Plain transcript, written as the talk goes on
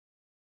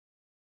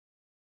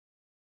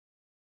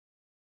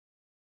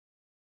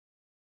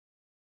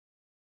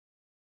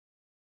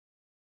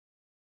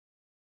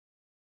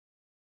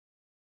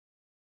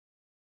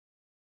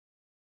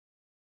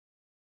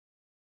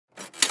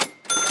Hey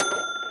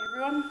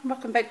everyone,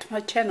 welcome back to my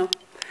channel.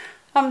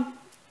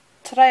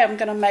 Today I'm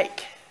going to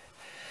make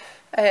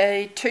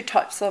two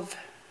types of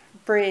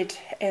bread,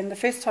 and the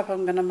first type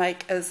I'm going to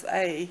make is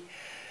a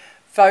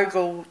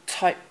Vogel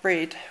type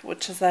bread,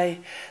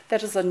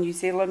 that is a New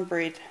Zealand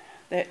bread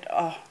that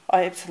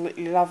I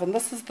absolutely love. And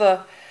this is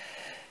a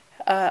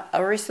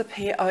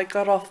recipe I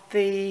got off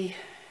the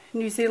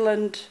New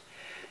Zealand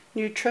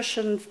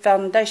Nutrition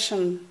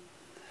Foundation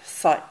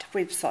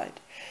website.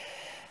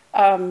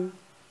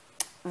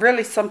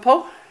 Really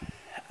simple.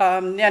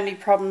 The only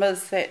problem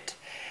is that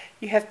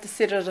you have to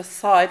set it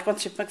aside.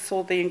 Once you've mixed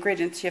all the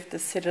ingredients, you have to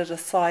set it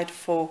aside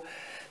for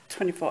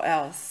 24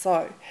 hours.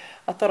 So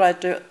I thought I'd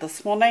do it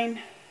this morning,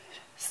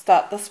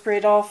 start this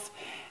bread off,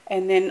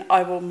 and then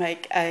I will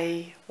make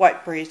a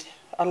white bread,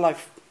 a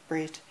loaf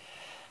bread,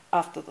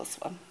 after this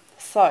one.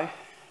 So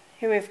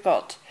here we've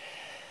got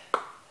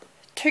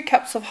 2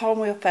 cups of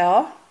wholemeal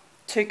flour,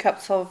 2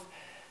 cups of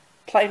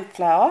plain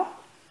flour,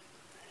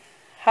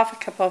 half a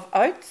cup of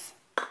oats.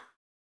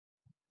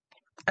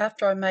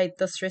 After I made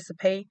this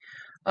recipe,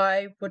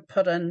 I would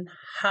put in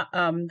half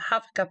a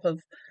cup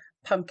of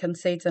pumpkin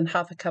seeds and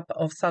half a cup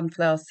of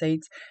sunflower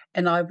seeds,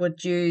 and I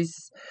would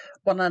use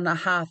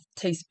 1.5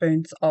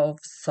 teaspoons of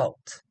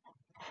salt.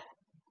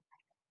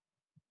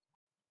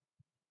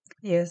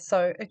 Yeah,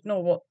 so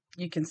ignore what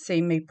you can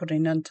see me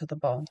putting into the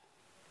bowl.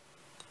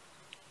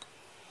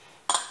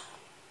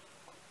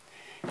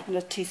 And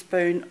a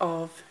teaspoon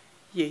of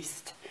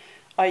yeast.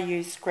 I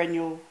use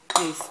granule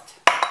yeast.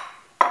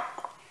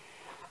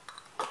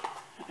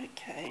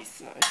 Okay,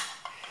 so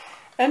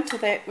into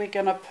that we're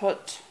going to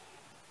put,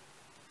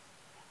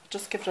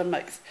 just give it a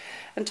mix.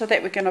 Into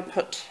that we're going to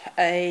put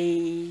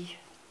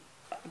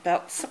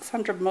about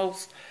 600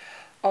 ml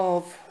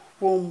of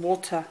warm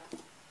water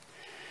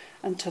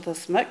into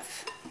this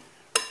mix.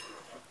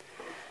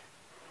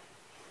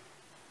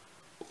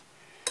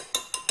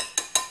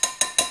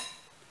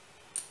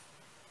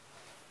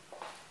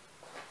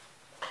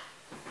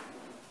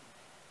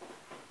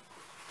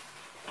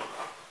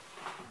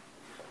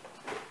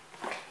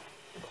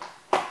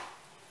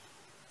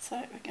 So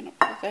we're going to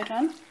pour that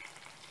in.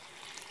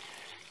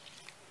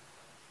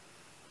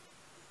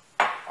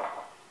 I'm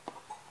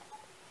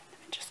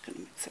just going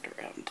to mix it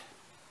around.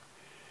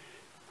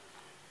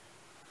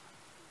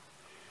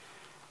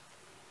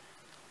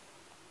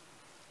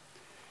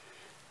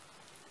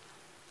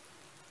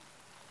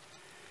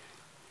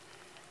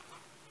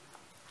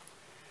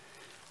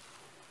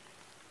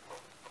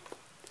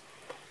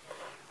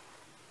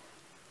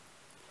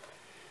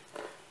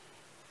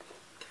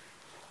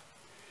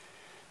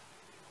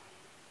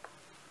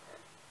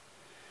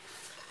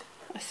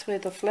 I swear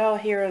the flour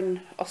here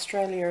in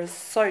Australia is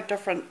so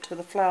different to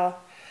the flour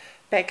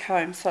back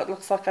home, so it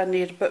looks like I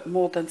need a bit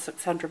more than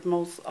 600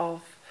 ml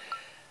of.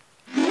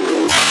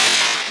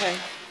 Okay,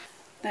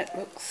 that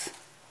looks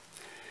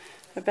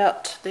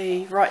about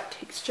the right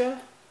texture.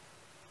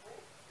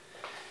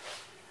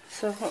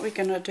 So what we're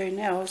going to do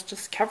now is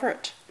just cover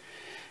it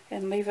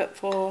and leave it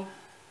for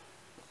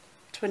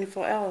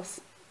 24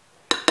 hours.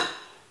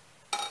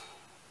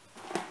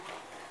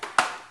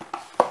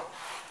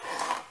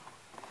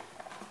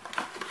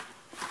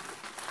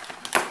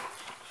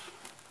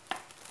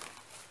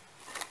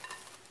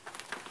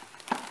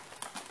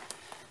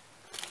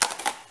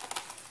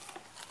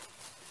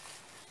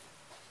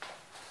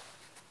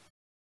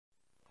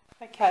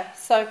 Okay,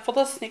 so for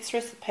this next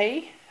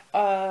recipe,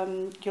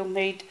 you'll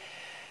need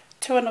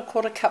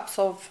 2¼ cups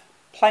of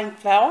plain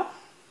flour.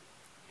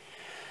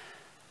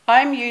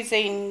 I'm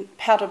using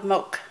powdered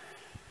milk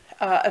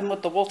in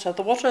with the water.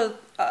 The water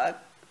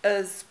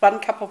is 1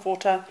 cup of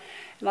water,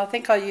 and I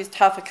think I used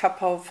half a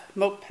cup of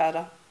milk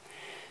powder.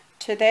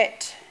 To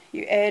that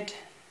you add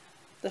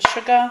the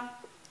sugar,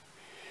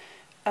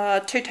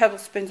 2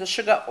 tablespoons of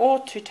sugar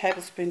or 2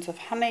 tablespoons of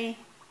honey,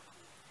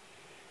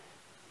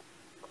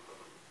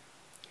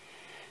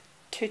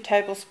 2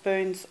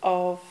 tablespoons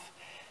of,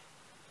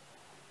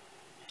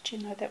 did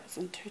you know that was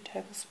in 2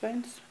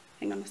 tablespoons?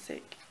 Hang on a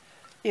sec.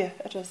 Yeah,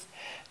 it is.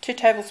 2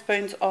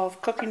 tablespoons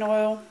of cooking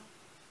oil.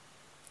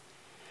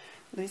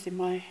 These are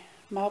my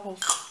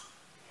marbles.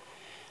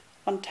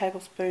 1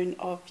 tablespoon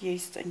of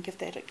yeast, and give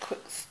that a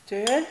quick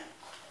stir.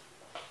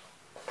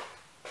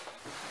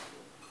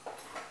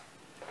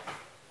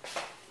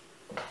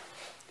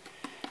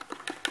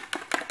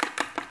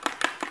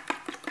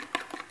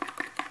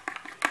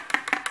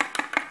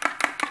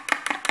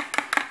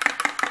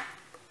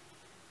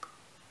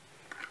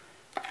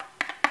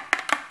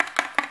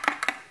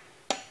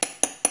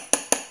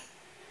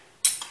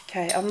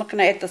 Okay, I'm not going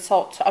to add the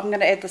salt. I'm going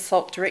to add the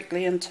salt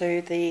directly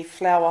into the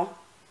flour.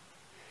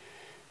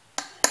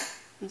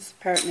 This,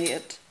 apparently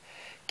it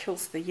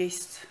kills the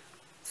yeast,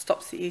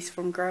 stops the yeast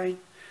from growing.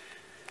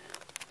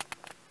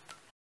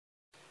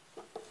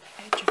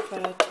 Add your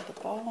flour to the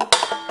bowl.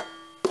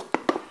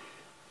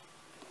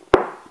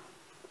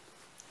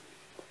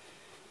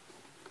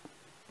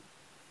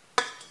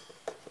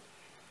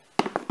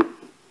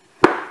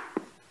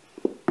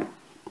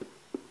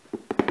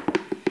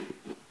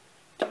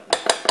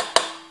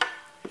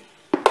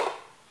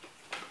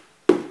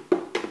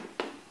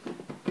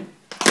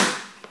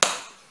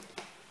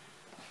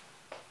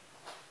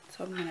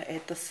 So I'm going to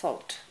add the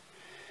salt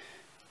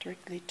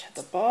directly to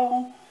the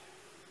bowl,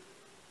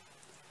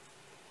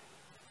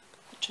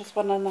 which is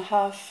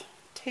 1.5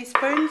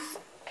 teaspoons.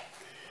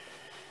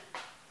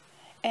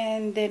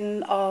 And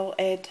then I'll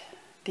add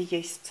the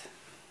yeast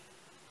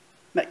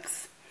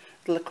mix,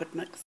 the liquid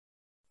mix.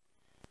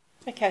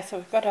 Okay, so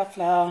we've got our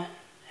flour.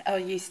 Our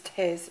yeast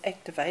has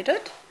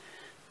activated.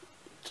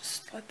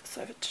 Just slide this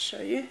over to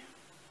show you.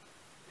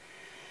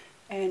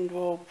 And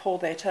we'll pour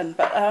that in.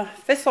 But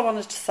first I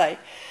wanted to say,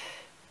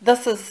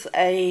 this is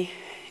a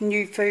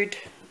new food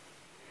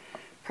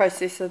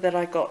processor that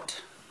I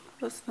got.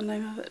 What's the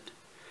name of it?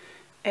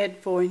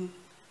 Advoin.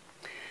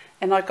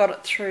 And I got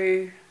it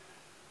through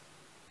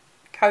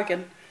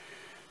Kogan,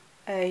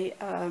 a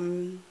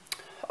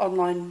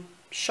online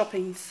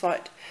shopping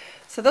site.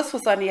 So this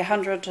was only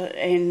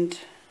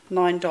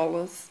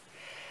 $109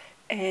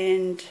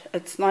 and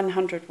it's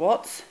 900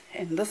 watts,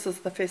 and this is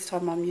the first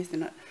time I'm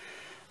using it.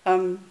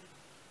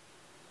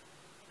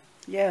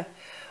 Yeah,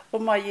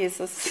 all my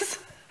years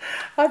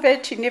I've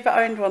actually never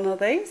owned one of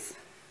these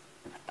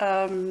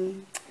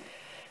food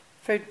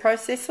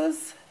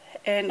processors,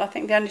 and I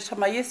think the only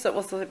time I used it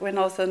was when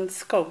I was in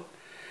school.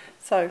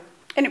 So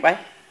anyway,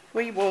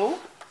 we will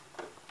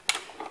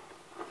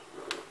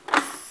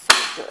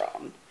solder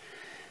on.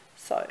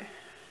 So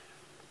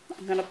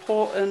I'm going to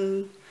pour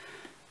in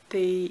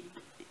the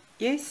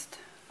yeast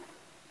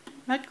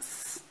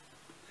mix.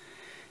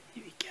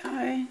 Here we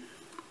go.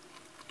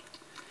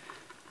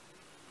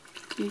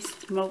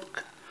 Yeast,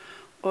 milk,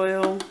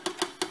 oil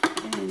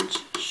and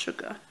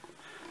sugar.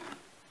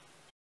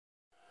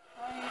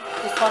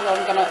 This time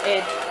I'm going to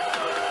add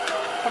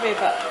probably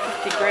about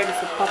 50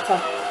 grams of butter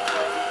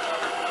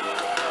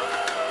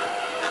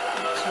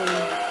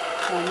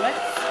into my mix.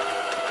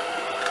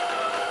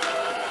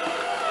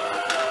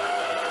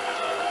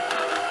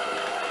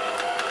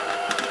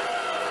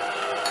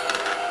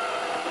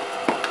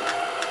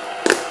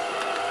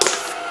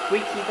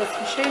 Squeaky this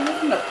machine,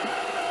 isn't it?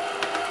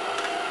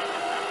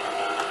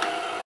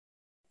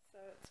 So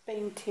it's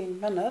been 10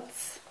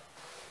 minutes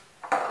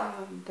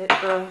that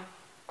the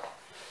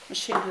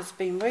machine has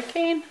been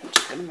working. I'm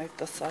just going to move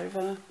this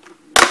over.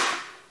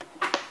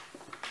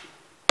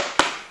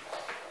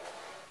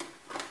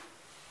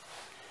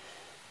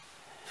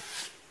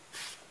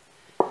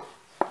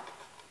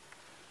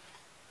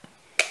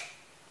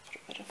 Put a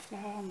bit of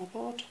flour on the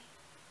board.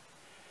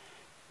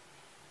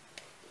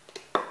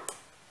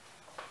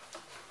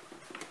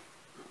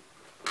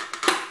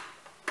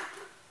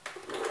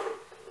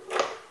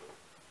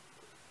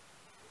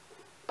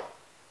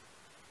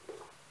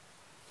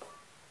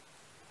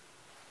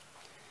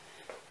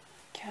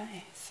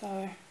 Okay,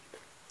 so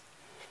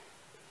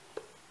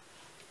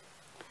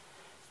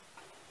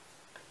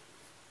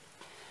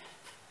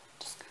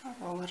just going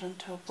to roll it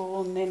into a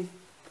ball and then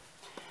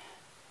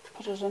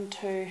put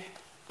it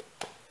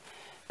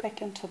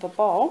back into the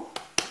bowl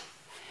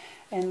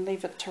and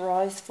leave it to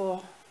rise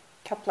for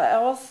a couple of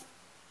hours.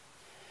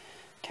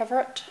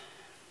 Cover it,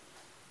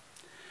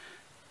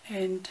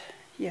 and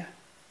yeah,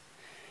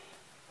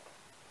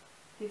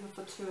 leave it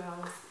for 2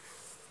 hours.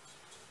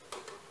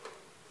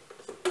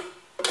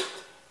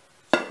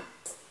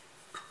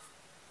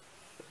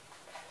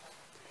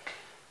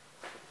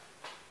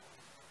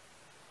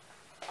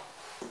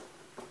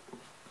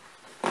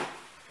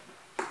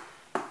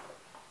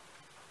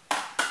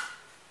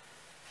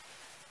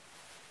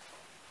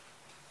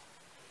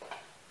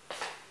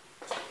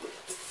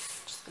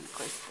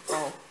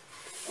 Bowl.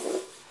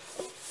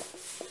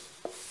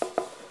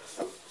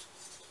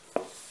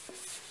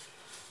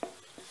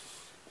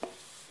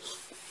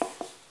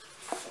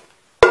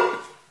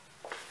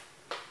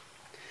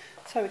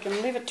 So we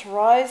can leave it to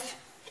rise.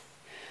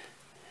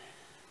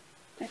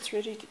 It's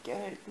ready to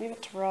go. Leave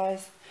it to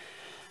rise.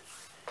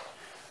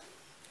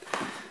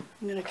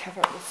 I'm going to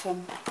cover it with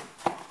some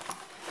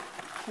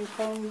cling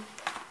film.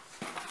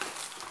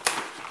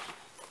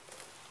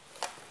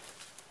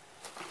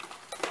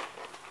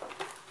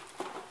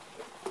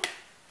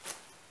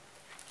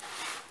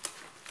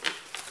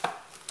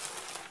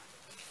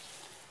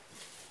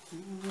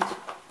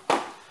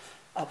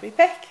 I'll be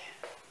back.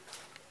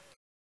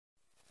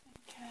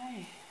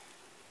 Okay.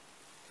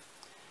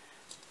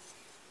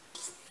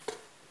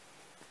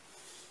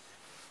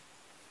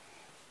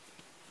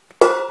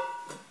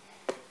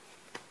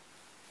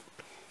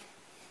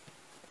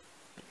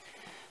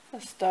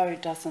 This dough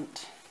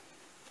doesn't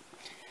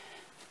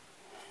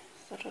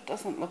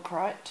look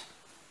right.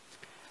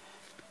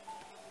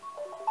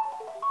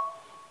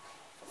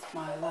 It's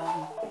my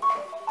alarm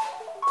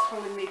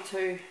telling me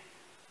to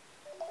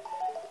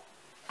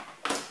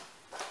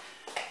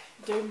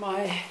do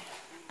my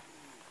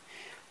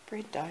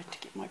bread dough, to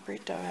get my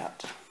bread dough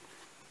out.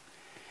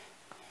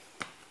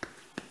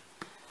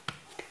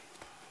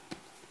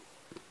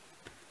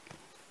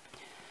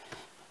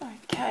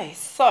 Okay,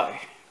 so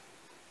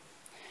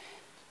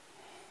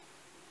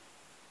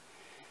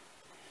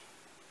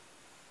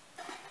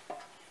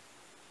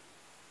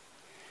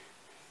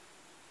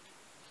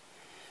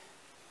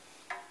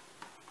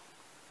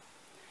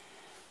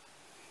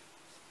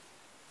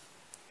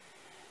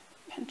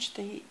pinch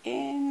the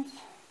ends.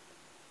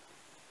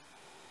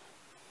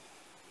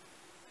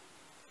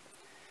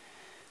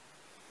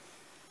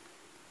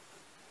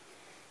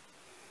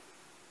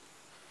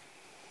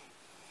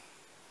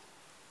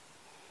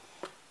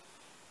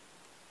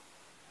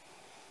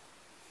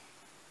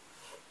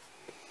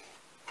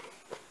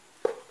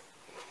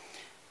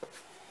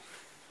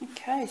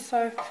 Okay,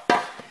 so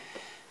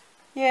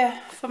yeah,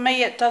 for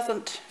me it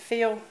doesn't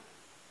feel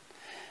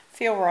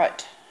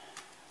right,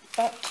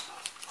 but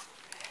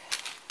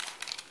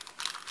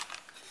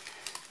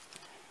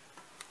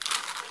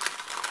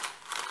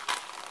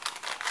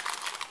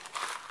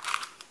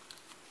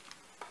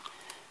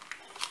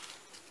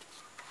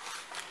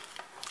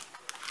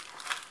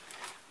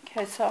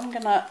okay, so I'm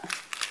gonna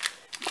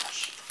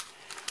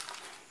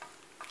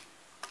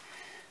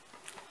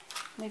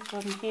leave it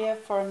in here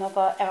for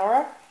another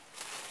hour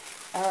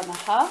and a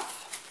half.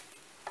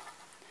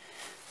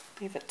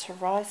 Leave it to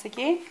rise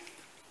again,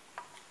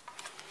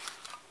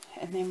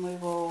 and then we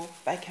will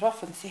bake it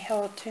off and see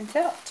how it turns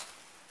out.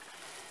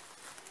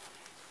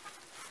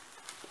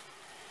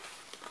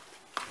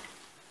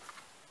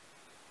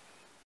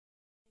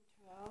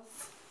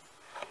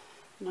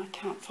 And I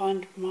can't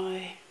find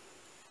my,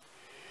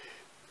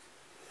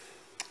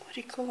 what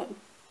do you call it?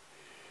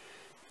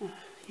 Oh,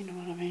 you know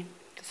what I mean,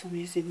 because I'm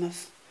using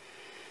this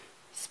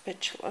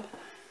spatula.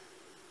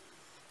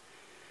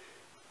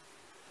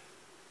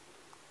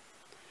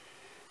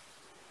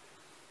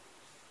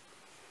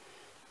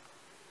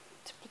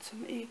 To put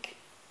some egg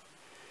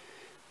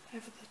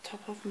over the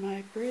top of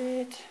my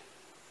bread,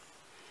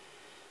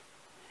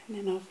 and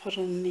then I'll put it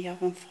in the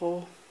oven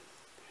for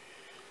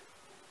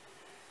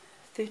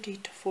 30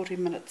 to 40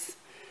 minutes,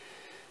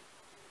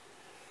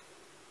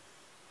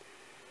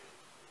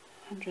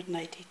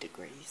 180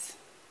 degrees.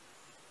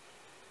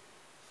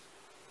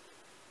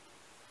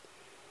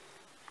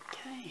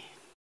 Okay,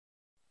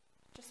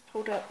 just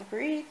pulled out the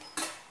bread,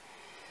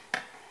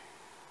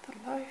 the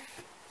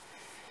loaf.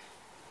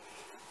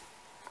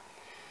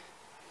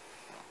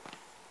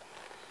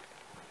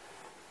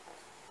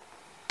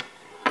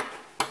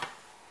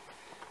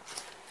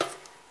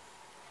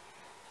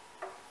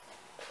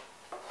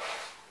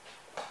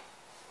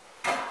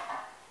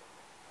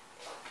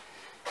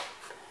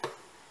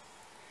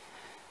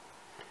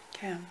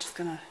 Okay, I'm just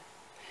going to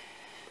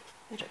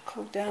let it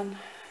cool down.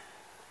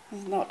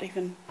 I'm not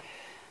even,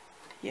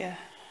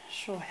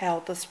 sure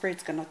how this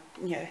bread's going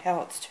to, how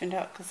it's turned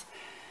out, because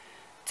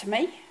to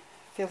me, it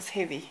feels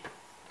heavy.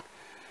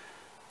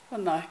 I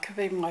don't know, it could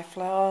be my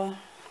flour,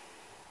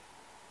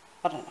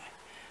 I don't know,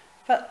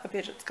 but I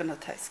bet it's going to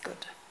taste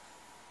good.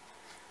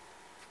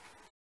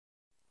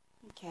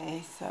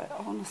 Okay, so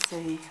I want to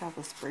see how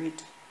this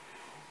bread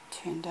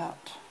turned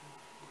out.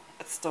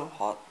 It's still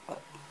hot,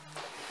 but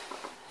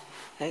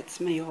that's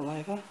me all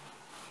over.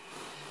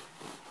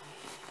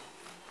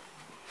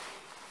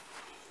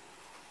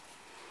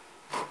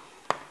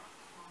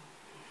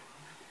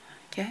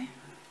 Okay,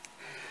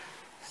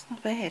 it's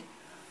not bad,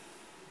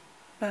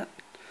 but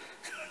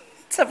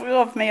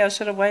typical of me, I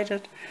should have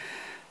waited,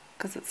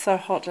 because it's so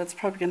hot. It's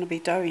probably going to be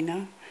doughy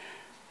now,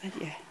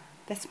 but yeah,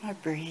 that's my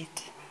bread.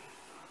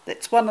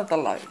 That's one of the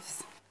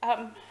loaves.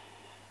 I've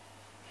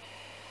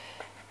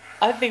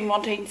been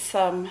wanting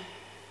some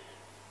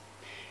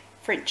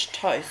French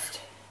toast,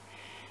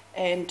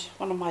 and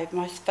one of my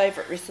most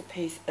favourite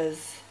recipes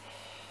is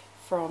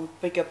from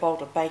Bigger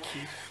Bolder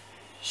Baking.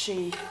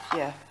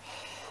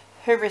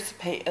 Her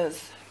recipe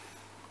is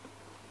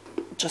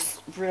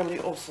just really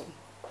awesome.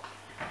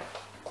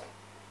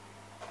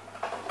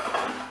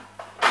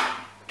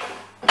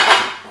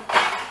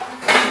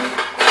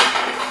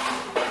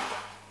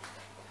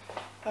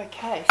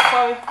 Okay,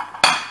 so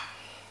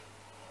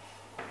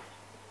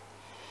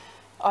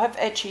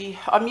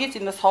I'm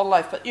using this whole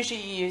loaf, but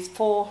usually you use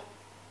 4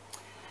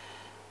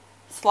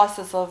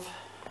 slices of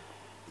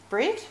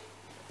bread.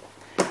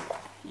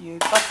 You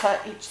butter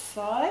each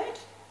side,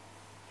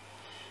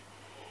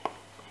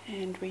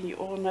 and we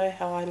all know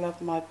how I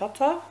love my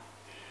butter.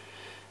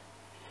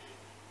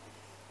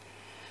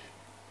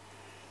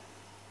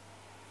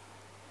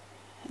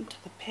 Into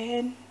the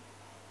pan.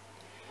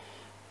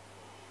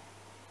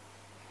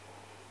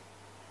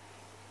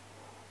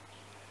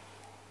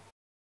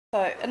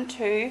 So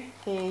into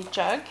the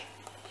jug,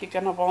 you're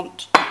going to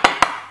want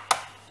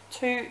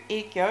 2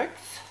 egg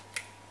yolks,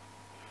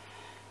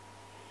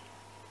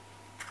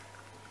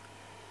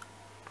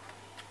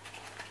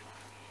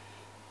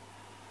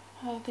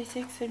 these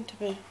eggs seem to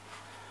be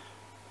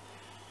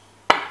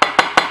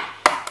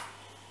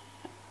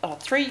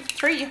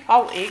three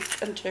whole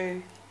eggs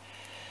into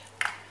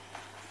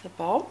the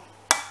bowl.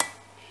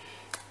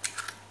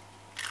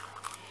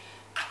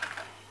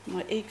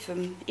 My egg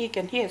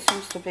in here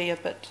seems to be a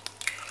bit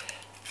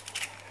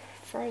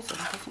frozen,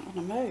 doesn't want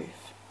to move.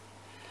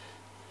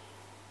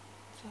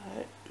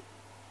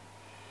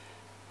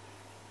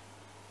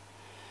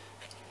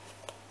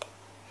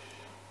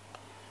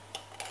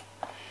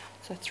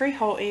 So 3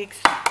 whole eggs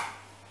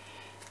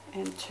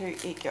and 2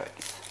 egg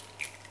yolks.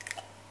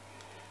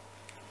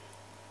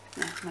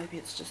 No, maybe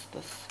it's just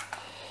this.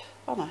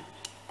 Oh no.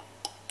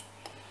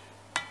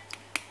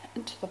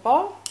 into the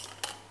bowl.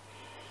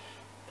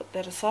 Put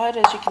that aside.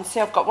 As you can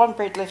see, I've got one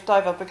bread left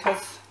over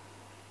because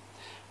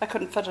I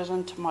couldn't fit it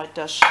into my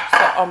dish, so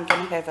I'm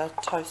going to have a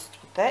toast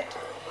with that.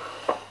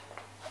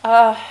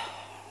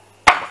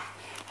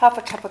 Half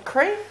a cup of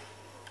cream.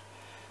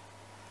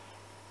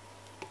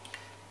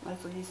 Might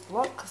as well use a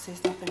lot because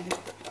there's nothing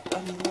left,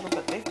 only a little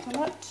bit left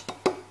in it.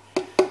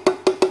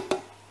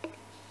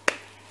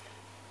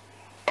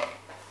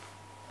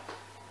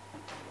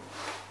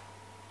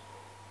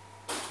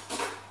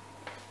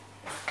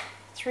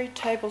 3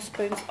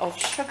 tablespoons of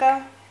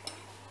sugar.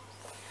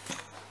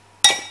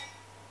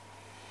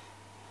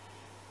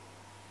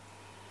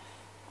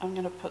 I'm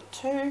going to put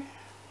 2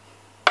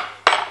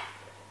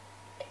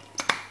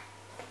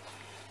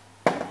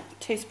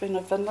 teaspoons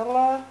of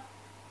vanilla.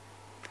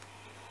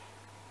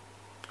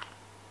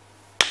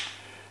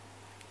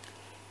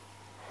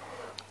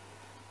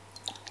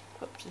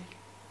 Oopsie.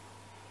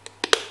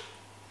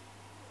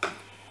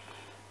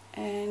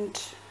 And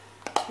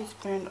a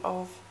teaspoon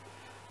of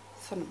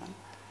cinnamon.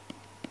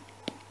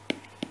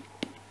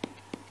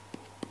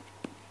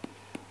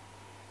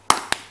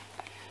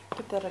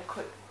 Give that a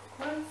quick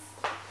whisk.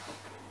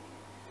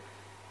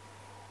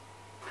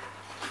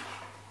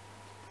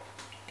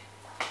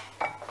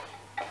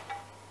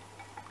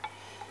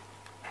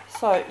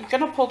 So you're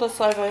going to pour this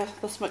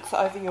mixer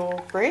over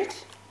your bread,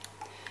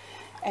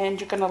 and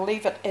you're going to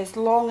leave it as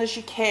long as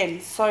you can.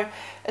 So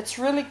it's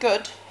really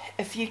good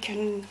if you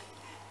can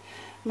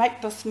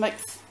make this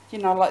mix, you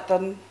know, like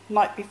the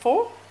night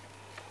before.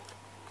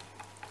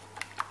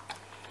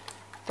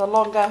 The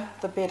longer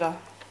the better.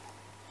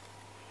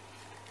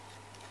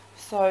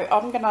 So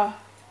I'm going to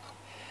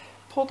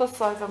pour this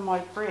over my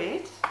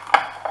bread,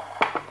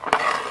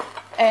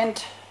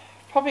 and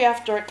probably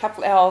after a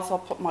couple of hours I'll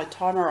put my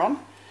timer on.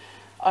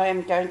 I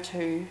am going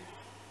to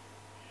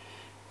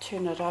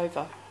turn the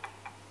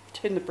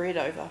bread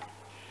over,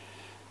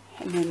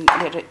 and then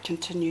let it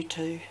continue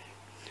to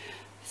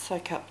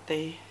soak up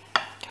the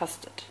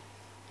custard.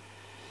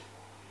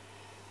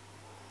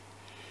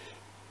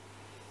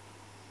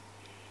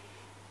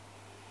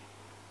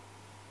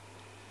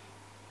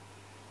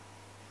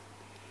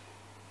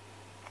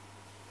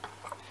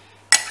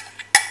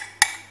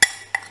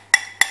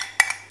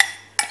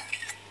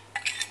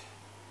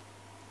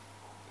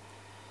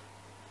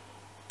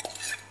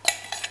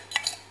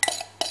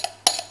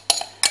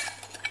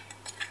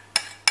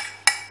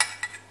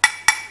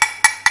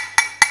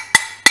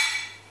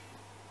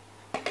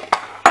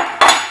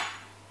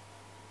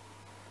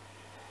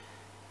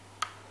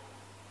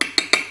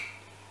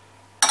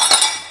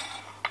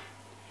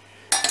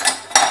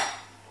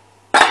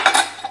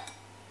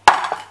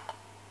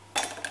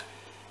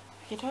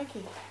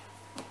 Okey-dokey.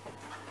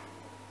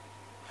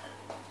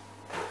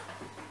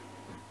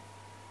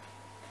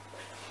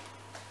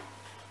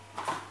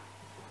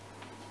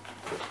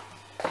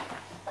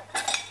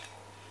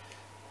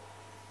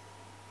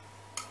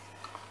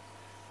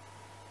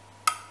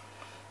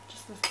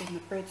 Just lifting the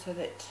bread so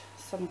that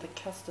some of the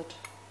custard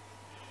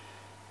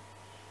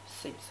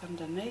seeps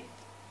underneath.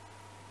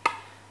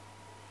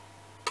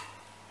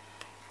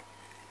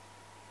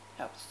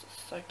 Helps to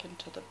soak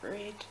into the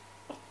bread.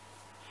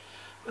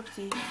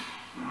 Oopsie.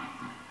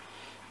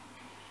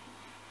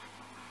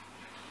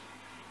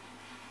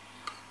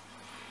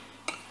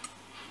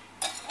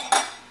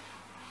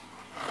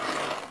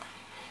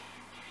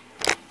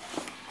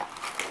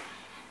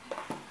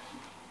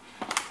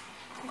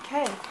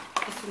 Okay,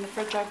 it's in the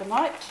fridge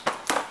overnight.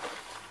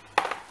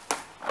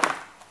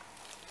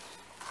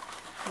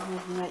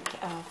 And we'll make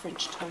our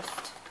French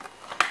toast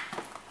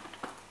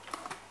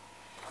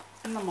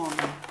in the morning.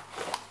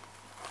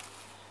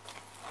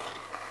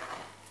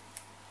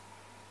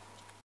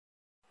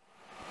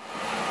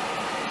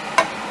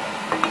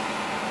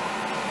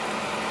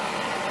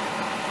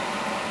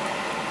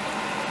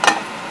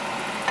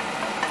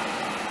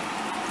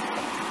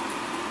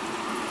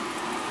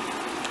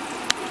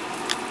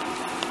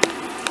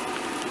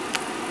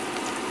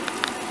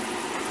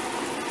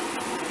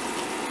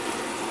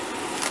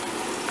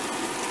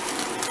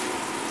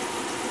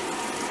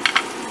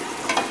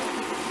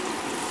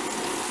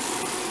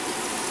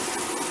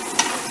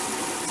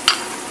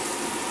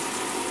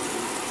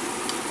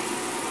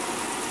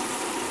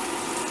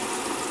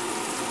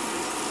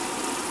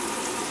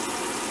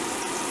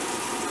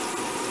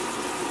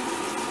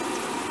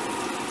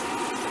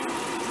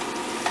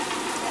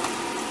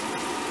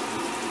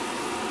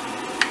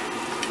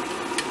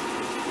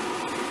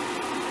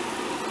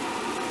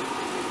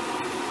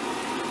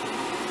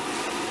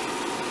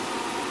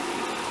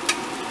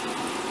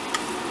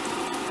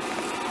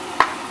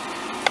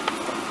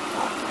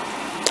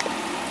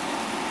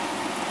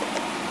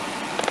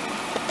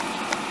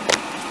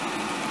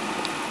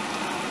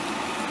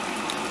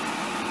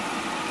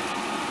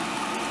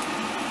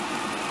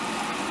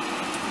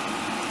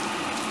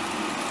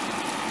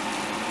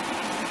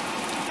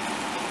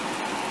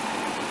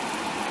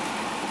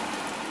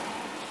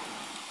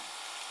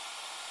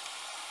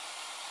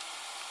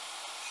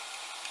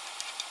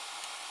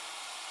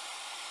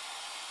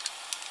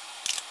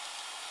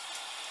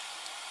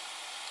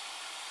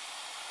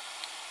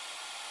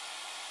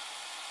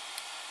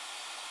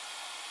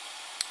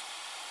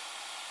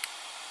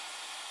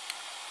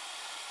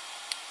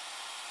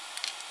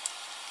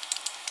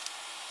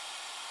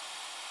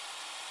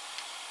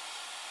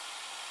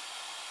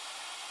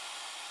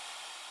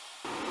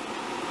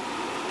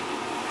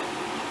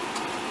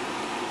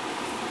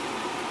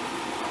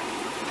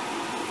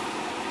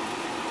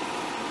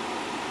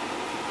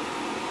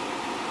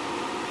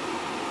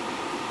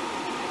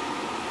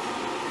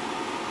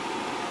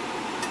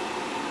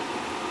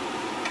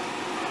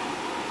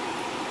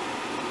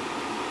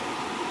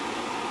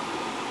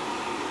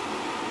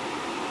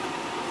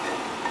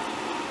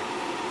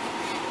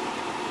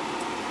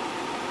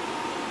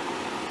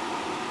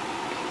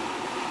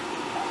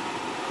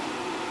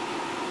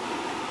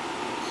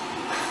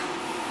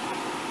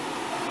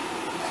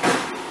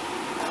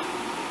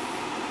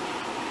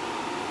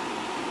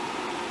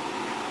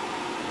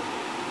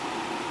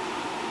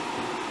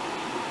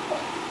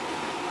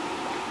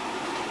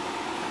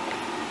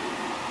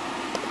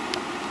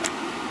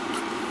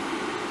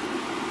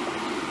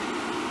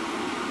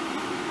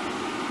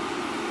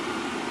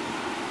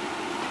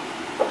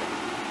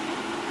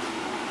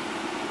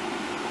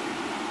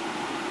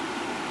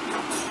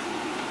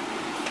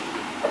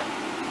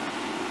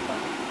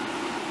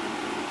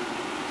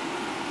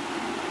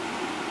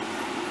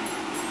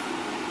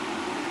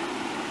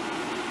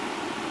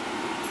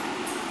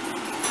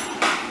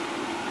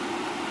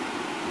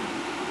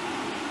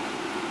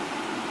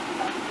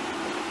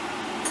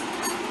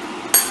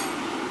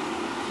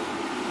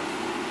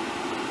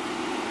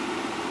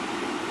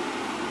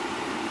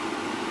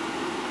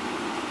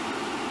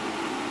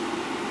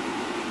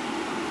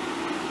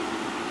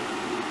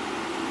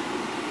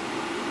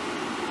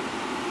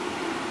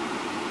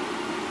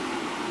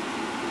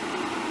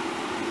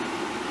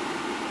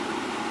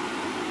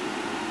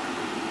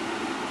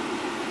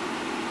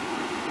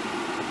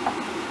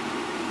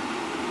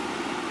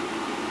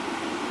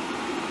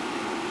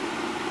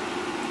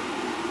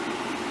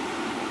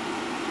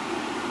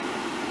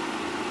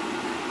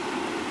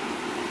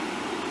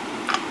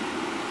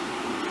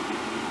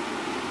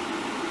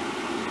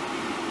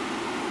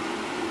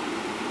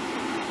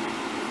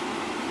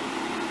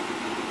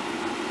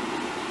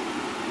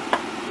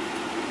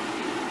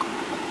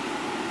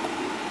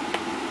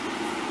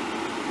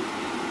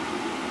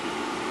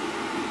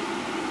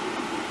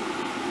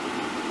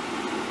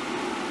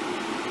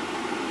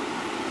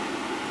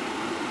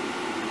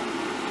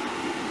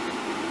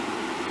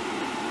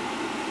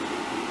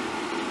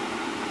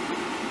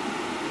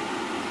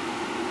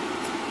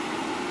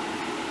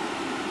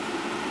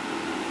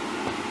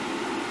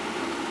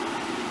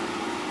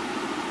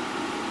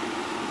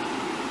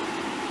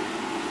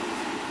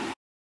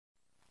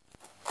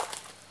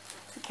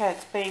 Okay,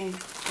 it's been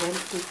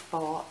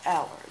 24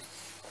 hours.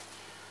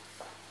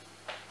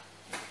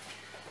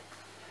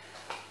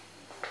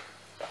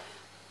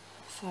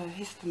 So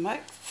here's the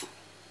mix.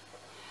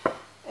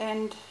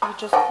 And you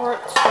just pour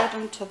it straight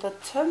into the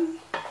tin.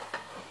 I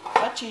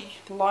actually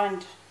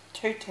lined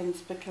 2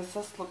 tins because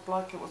this looked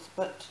like it was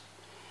a bit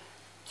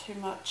too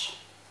much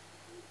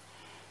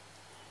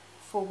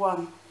for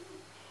 1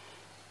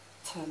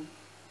 tin.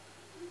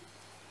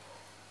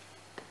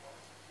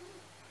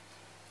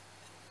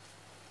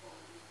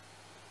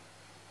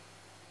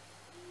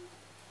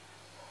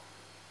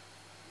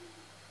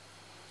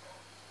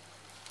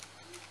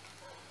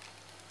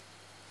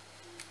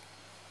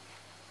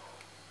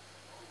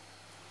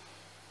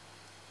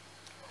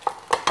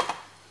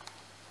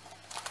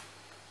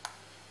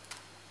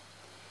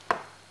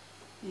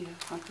 Yeah,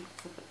 I think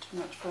it's a bit too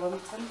much for 1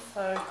 tin,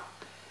 so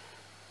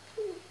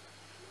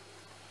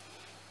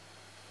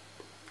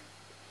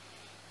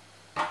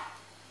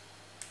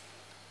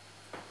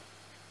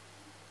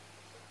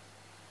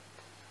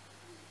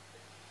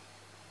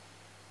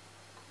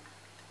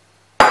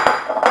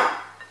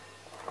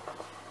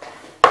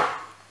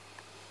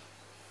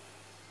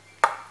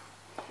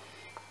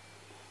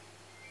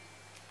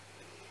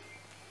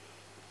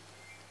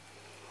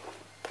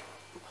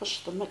push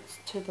the mix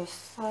to the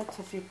sides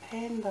of your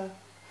pan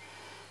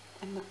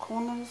and the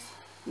corners,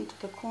 into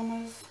the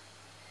corners.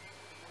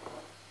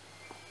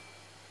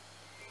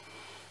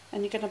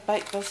 And you're going to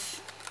bake this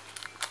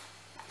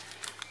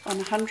on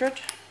 100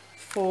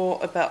 for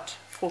about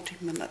 40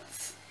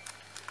 minutes.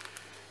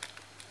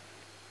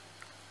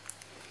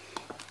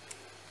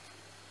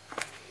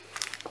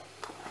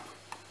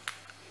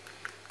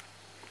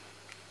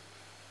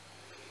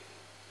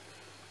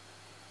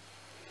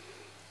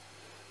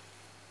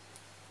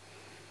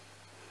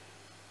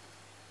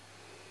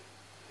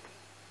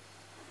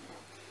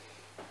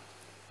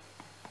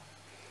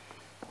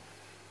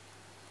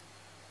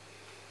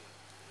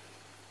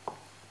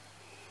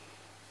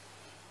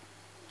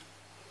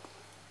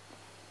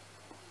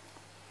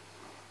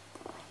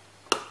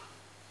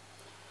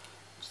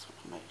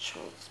 Make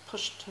sure it's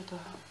pushed to the...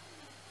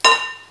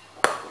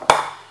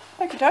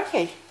 Okie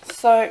dokie.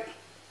 So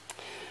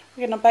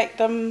we're going to bake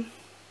them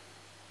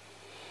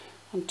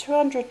on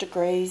 200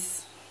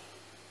 degrees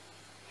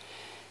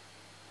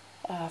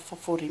for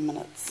 40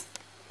 minutes.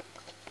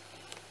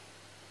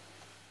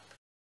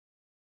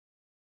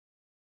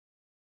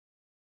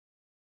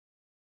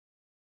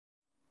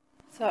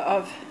 So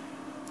I've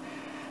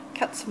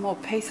cut some more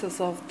pieces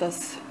of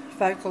this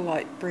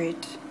Vogel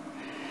bread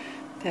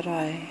that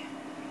I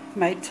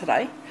made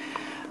today.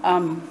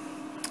 I've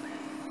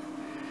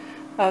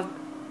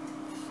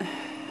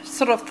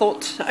sort of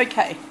thought,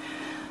 okay,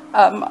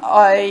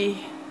 I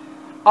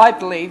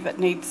believe it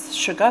needs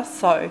sugar,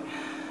 so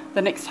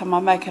the next time I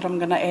make it I'm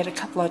going to add a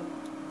couple of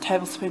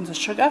tablespoons of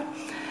sugar.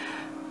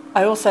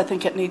 I also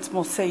think it needs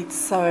more seeds,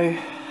 so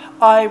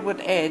I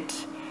would add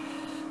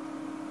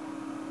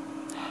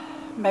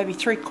maybe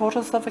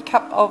 3/4 of a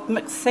cup of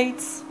mixed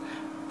seeds,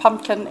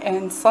 pumpkin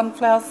and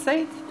sunflower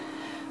seeds,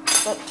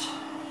 but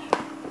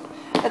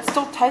it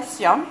still tastes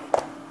yum,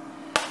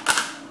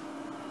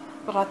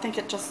 but I think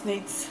it just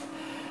needs,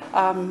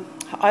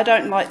 I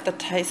don't like the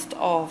taste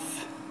of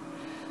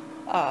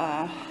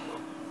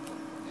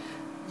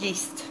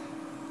yeast,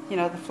 you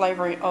know, the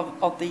flavouring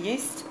of the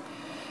yeast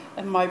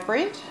in my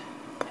bread,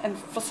 and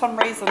for some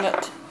reason